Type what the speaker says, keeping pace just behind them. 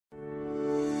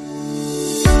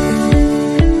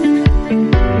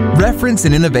difference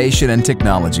in innovation and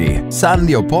technology, São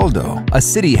Leopoldo, a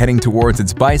city heading towards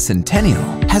its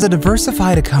bicentennial, has a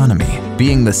diversified economy,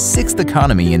 being the 6th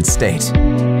economy in state.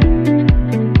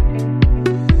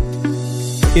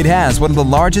 It has one of the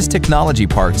largest technology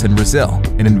parks in Brazil,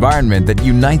 an environment that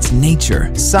unites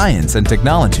nature, science, and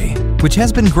technology, which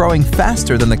has been growing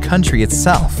faster than the country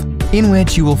itself, in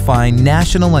which you will find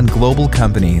national and global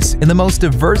companies in the most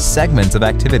diverse segments of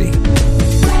activity.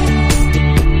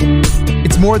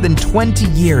 It's more than 20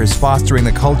 years fostering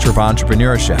the culture of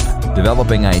entrepreneurship,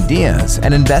 developing ideas,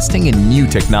 and investing in new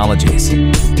technologies.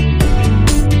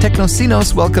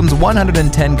 Tecnosinos welcomes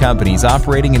 110 companies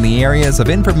operating in the areas of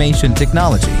information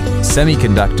technology,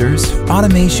 semiconductors,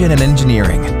 automation and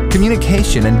engineering,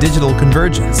 communication and digital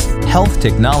convergence, health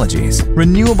technologies,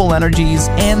 renewable energies,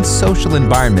 and social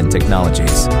environment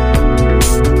technologies.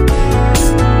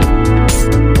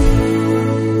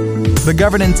 The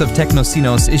governance of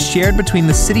Tecnosinos is shared between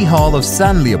the City Hall of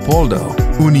São Leopoldo,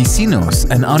 Unicinos,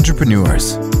 and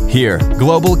entrepreneurs. Here,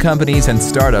 global companies and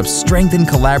startups strengthen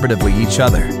collaboratively each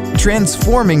other,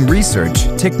 transforming research,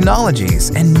 technologies,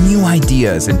 and new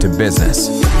ideas into business.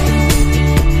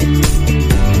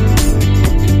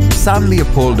 São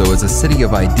Leopoldo is a city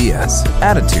of ideas,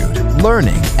 attitude,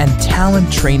 learning, and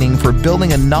talent training for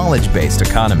building a knowledge-based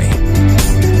economy.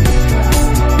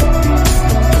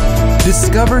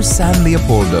 Discover São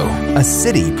Leopoldo, a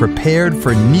city prepared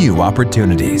for new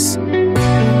opportunities.